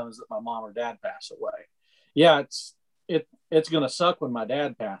time comes that my mom or dad pass away. Yeah, it's going to suck when my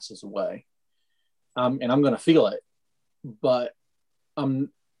dad passes away, and I'm going to feel it. But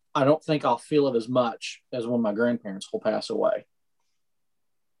I don't think I'll feel it as much as when my grandparents will pass away,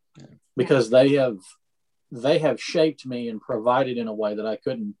 because they have shaped me and provided in a way that I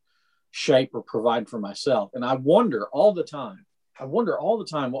couldn't shape or provide for myself. And I wonder all the time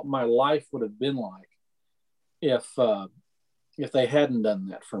what my life would have been like if they hadn't done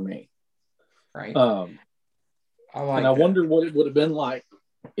that for me. Right. I wonder what it would have been like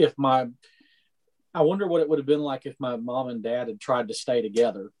if my mom and dad had tried to stay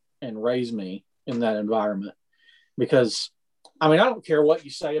together and raise me in that environment. Because, I mean, I don't care what you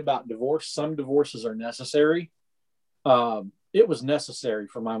say about divorce. Some divorces are necessary. It was necessary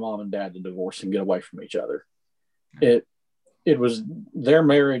for my mom and dad to divorce and get away from each other. Their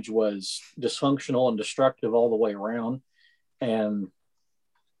marriage was dysfunctional and destructive all the way around. And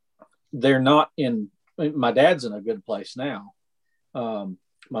my dad's in a good place now.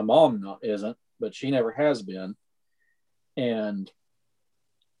 My mom isn't, but she never has been. And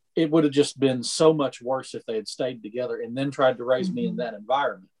it would have just been so much worse if they had stayed together and then tried to raise me in that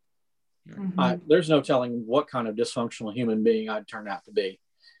environment. There's no telling what kind of dysfunctional human being I'd turn out to be.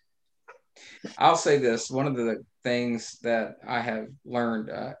 I'll say this. One of the things that I have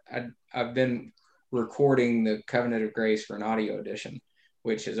learned, I've been recording the Covenant of Grace for an audio edition,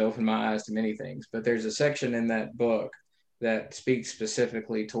 which has opened my eyes to many things. But there's a section in that book that speaks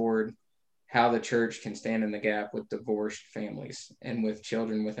specifically toward how the church can stand in the gap with divorced families and with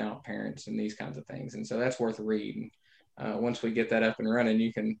children without parents and these kinds of things. And so that's worth reading. Once we get that up and running,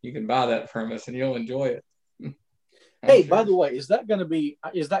 you can buy that from us and you'll enjoy it. Hey, by the way, is that going to be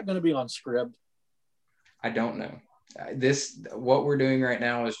on Scribd? I don't know. What we're doing right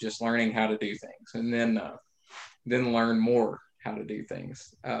now is just learning how to do things, and then learn more how to do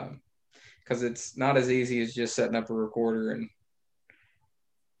things. Because it's not as easy as just setting up a recorder and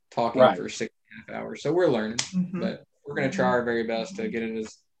talking for 6.5 hours. So we're learning, but we're going to try our very best to get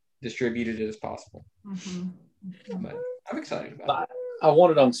it distributed as possible. Mm-hmm. But I'm excited about it. I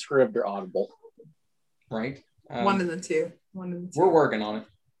want it on Scribd or Audible. Right. One of the two. We're working on it.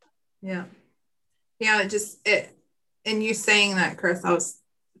 Yeah. Yeah. And you saying that, Chris, I was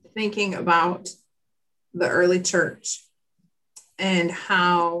thinking about the early church and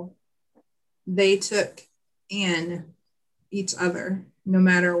how they took in each other, no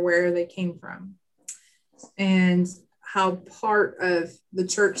matter where they came from, and how part of the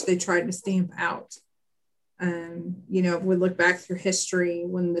church they tried to stamp out. We look back through history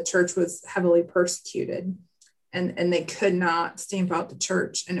when the church was heavily persecuted and they could not stamp out the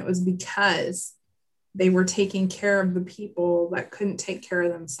church. And it was because they were taking care of the people that couldn't take care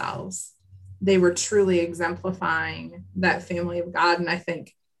of themselves. They were truly exemplifying that family of God. And I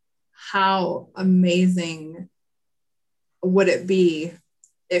think, how amazing would it be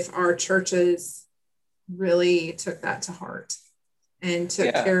if our churches really took that to heart and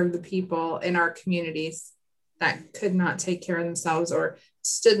took care of the people in our communities that could not take care of themselves, or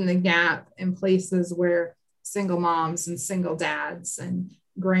stood in the gap in places where single moms and single dads and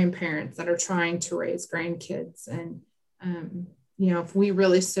grandparents that are trying to raise grandkids. And, if we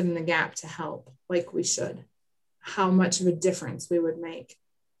really stood in the gap to help like we should, how much of a difference we would make.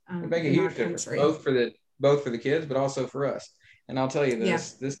 Make a huge difference, both for the kids, but also for us. And I'll tell you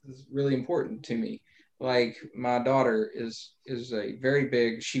this, this is really important to me. Like, my daughter is a very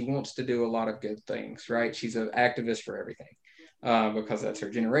big, she wants to do a lot of good things, right? She's an activist for everything, because that's her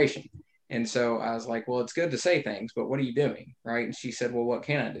generation. And so I was like, well, it's good to say things, but what are you doing? Right. And she said, well, what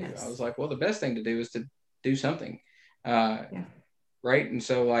can I do? Yes. I was like, well, the best thing to do is to do something. Right. And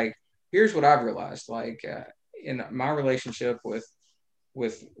so, like, here's what I've realized, like, in my relationship with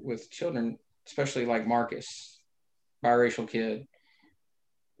children, especially like Marcus, biracial kid,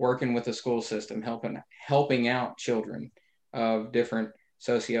 working with the school system, helping out children of different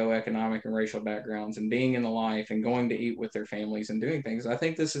socioeconomic and racial backgrounds, and being in the life and going to eat with their families and doing things. I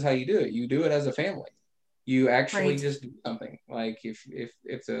think this is how you do it. You do it as a family. You actually just do something. Like, if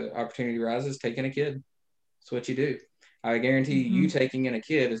the opportunity arises, take in a kid. That's what you do. I guarantee you taking in a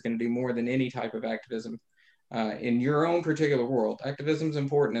kid is going to do more than any type of activism in your own particular world. Activism is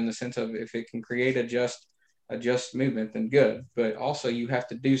important in the sense of, if it can create a just movement, then good. But also, you have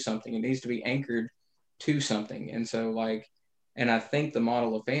to do something. It needs to be anchored to something. And so, like, and I think the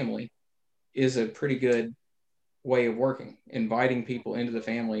model of family is a pretty good way of working, inviting people into the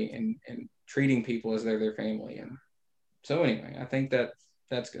family and treating people as they're their family. And so anyway, I think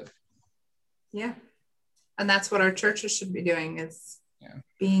that's good. Yeah. And that's what our churches should be doing, is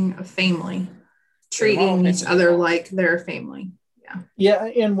being a family, treating each other like they're a family. Yeah.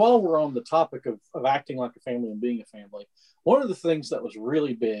 And while we're on the topic of acting like a family and being a family, one of the things that was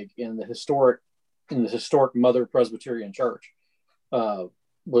really big in the historic Mother Presbyterian Church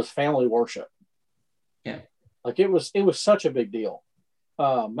was family worship. Yeah. Like, it was such a big deal.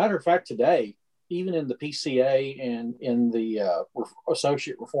 Matter of fact, today, even in the PCA and in the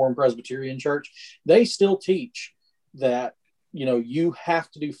Associate Reformed Presbyterian Church, they still teach that, you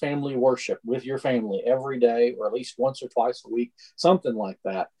have to do family worship with your family every day, or at least once or twice a week, something like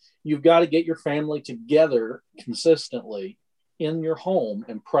that. You've got to get your family together consistently in your home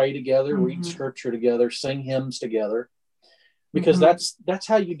and pray together, read scripture together, sing hymns together, because that's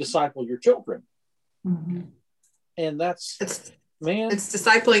how you disciple your children. And it's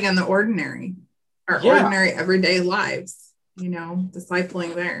discipling in the ordinary, ordinary everyday lives,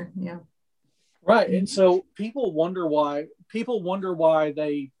 discipling there. Yeah. Right. And so people wonder why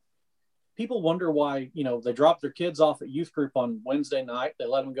they drop their kids off at youth group on Wednesday night. They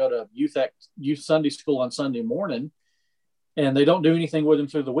let them go to youth Sunday school on Sunday morning, and they don't do anything with them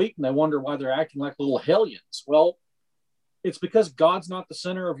through the week. And they wonder why they're acting like little hellions. Well, it's because God's not the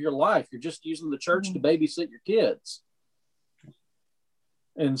center of your life. You're just using the church to babysit your kids.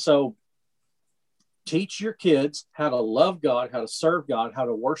 And so, teach your kids how to love God, how to serve God, how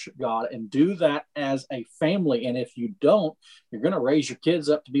to worship God, and do that as a family. And if you don't, you're going to raise your kids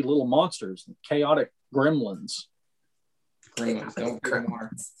up to be little monsters, chaotic gremlins. Don't give them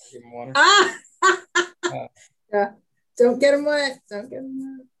water. Give them water. Yeah. Don't get them wet. Don't get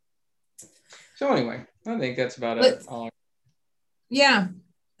them wet. So anyway, I think that's about it. Yeah.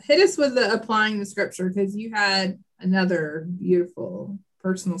 Hit us with applying the scripture, because you had another beautiful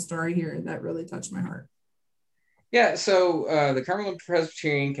personal story here that really touched my heart. Yeah, so the Cumberland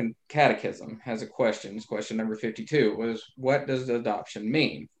Presbyterian Catechism has a question. It's question number 52 was, what does adoption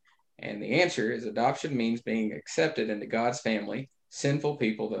mean? And the answer is, adoption means being accepted into God's family, sinful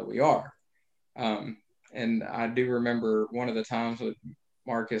people that we are. And I do remember one of the times with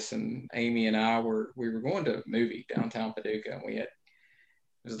Marcus and Amy and I we were going to a movie downtown Paducah, and we had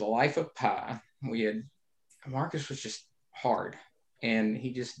was The Life of Pi. Marcus was just hard, and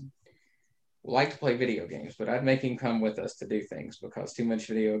he just liked to play video games, but I'd make him come with us to do things because too much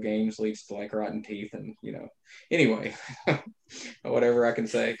video games leads to like rotten teeth and, anyway, whatever I can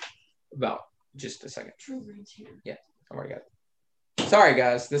say about just a second. Yeah, I already got it. Sorry,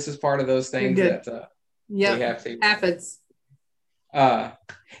 guys. This is part of those things that we have to. Happens.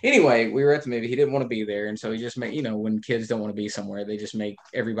 Anyway, we were at the movie. He didn't want to be there, and so he just made, when kids don't want to be somewhere, they just make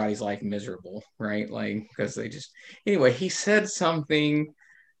everybody's life miserable, right? Like, because they just. Anyway, he said something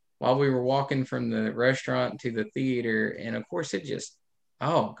while we were walking from the restaurant to the theater, and of course, it just,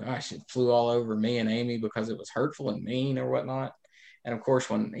 oh gosh, it flew all over me and Amy because it was hurtful and mean or whatnot. And of course,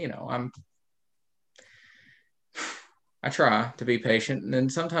 when I try to be patient, and then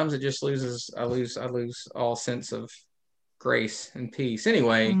sometimes it just I lose all sense of grace and peace.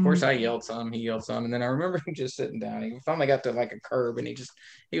 Anyway, of course, I yelled some, he yelled some, and then I remember him just sitting down. He finally got to like a curb, and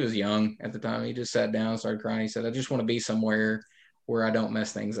he was young at the time. He just sat down and started crying. He said, "I just want to be somewhere where I don't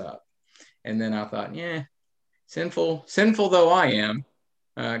mess things up." And then I thought, yeah, sinful though I am,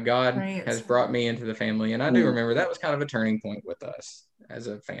 God has brought me into the family. And I do remember that was kind of a turning point with us as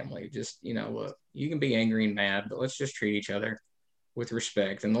a family. Just, look, you can be angry and mad, but let's just treat each other with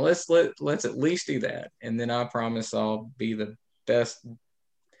respect. And let's at least do that. And then I promise I'll be the best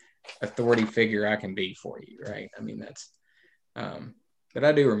authority figure I can be for you. Right. I mean, that's, but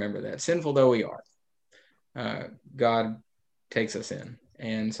I do remember that, sinful though we are, God takes us in.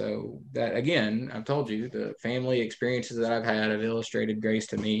 And so that, again, I've told you, the family experiences that I've had have illustrated grace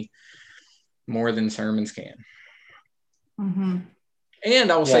to me more than sermons can. Mm-hmm.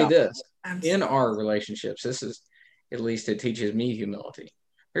 And I will say this, in our relationships, this is, at least it teaches me humility.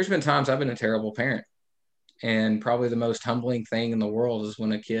 There's been times I've been a terrible parent, and probably the most humbling thing in the world is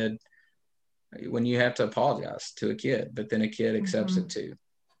when you have to apologize to a kid, but then a kid accepts it too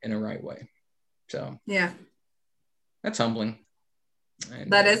in a right way. So yeah, that's humbling.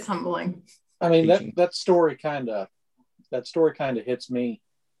 And that is humbling. I mean, that story kind of hits me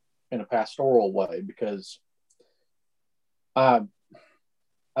in a pastoral way, because I've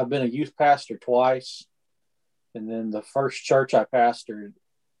been a youth pastor twice, and then the first church I pastored,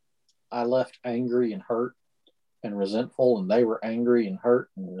 I left angry and hurt and resentful, and they were angry and hurt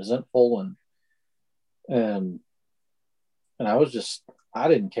and resentful, and I was just, I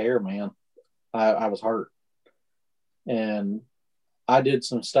didn't care, man. I was hurt, and I did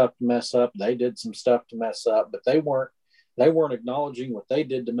some stuff to mess up. They did some stuff to mess up, but they weren't acknowledging what they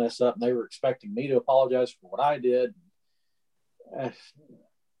did to mess up. And they were expecting me to apologize for what I did.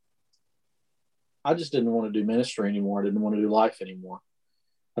 I just didn't want to do ministry anymore. I didn't want to do life anymore.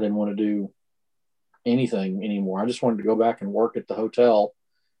 I didn't want to do anything anymore. I just wanted to go back and work at the hotel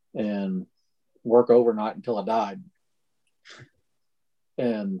and work overnight until I died.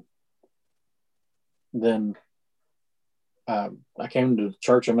 And then I came to the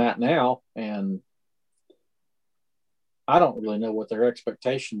church I'm at now, and I don't really know what their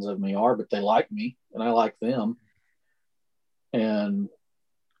expectations of me are, but they like me and I like them. And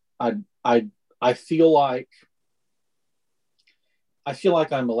I feel like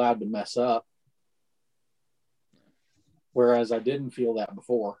I'm allowed to mess up, whereas I didn't feel that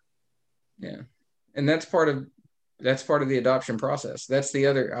before. Yeah. And that's part of the adoption process. That's the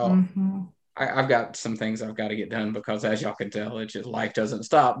other, I've got some things I've got to get done, because as y'all can tell, it's just, life doesn't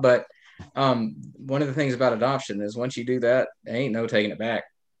stop. But one of the things about adoption is once you do that, there ain't no taking it back.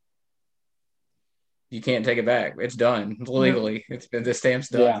 You can't take it back. It's done legally. It's been, the stamp's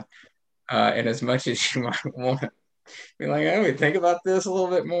done. Yeah. And as much as you might want to be like, oh, we think about this a little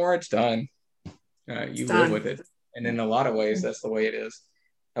bit more, it's done. You live with it. And in a lot of ways, that's the way it is.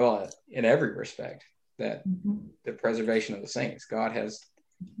 Well, in every respect, that the preservation of the saints, God has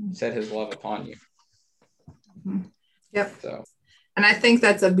set his love upon you. Yep. So, and I think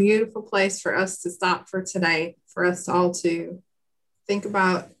that's a beautiful place for us to stop for today, for us all to think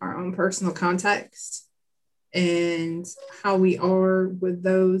about our own personal context and how we are with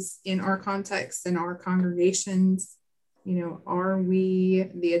those in our context and our congregations. Are we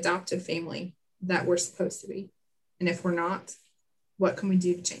the adopted family that we're supposed to be? And if we're not, what can we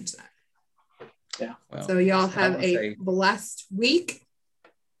do to change that? Yeah. Well, so y'all have a blessed week.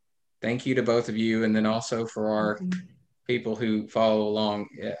 Thank you to both of you. And then also for our people who follow along.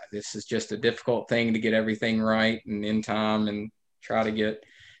 Yeah, this is just a difficult thing to get everything right and in time and try to get.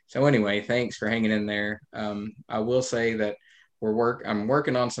 So anyway, thanks for hanging in there. I will say that I'm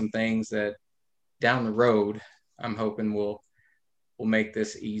working on some things that down the road, I'm hoping will make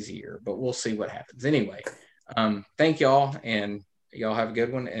this easier, but we'll see what happens. Anyway, thank y'all, and y'all have a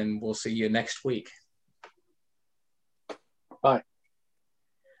good one, and we'll see you next week. Bye.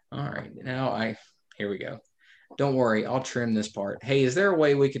 All right. Here we go. Don't worry, I'll trim this part. Hey, is there a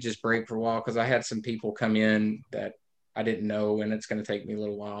way we could just break for a while? Because I had some people come in that I didn't know, and it's going to take me a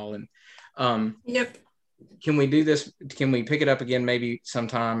little while. And yep. Can we do this? Can we pick it up again maybe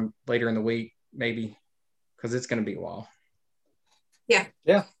sometime later in the week? Maybe, because it's going to be a while. Yeah.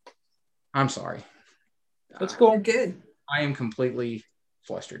 Yeah. I'm sorry. That's cool. You're good. I am completely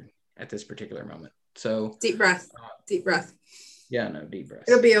flustered at this particular moment. So deep breath. Deep breath. Yeah, no, deep breath.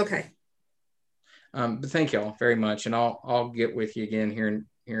 It'll be okay. But thank y'all very much, and I'll get with you again here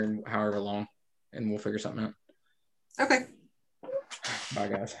in however long, and we'll figure something out. Okay. Bye,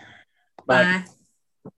 guys. Bye.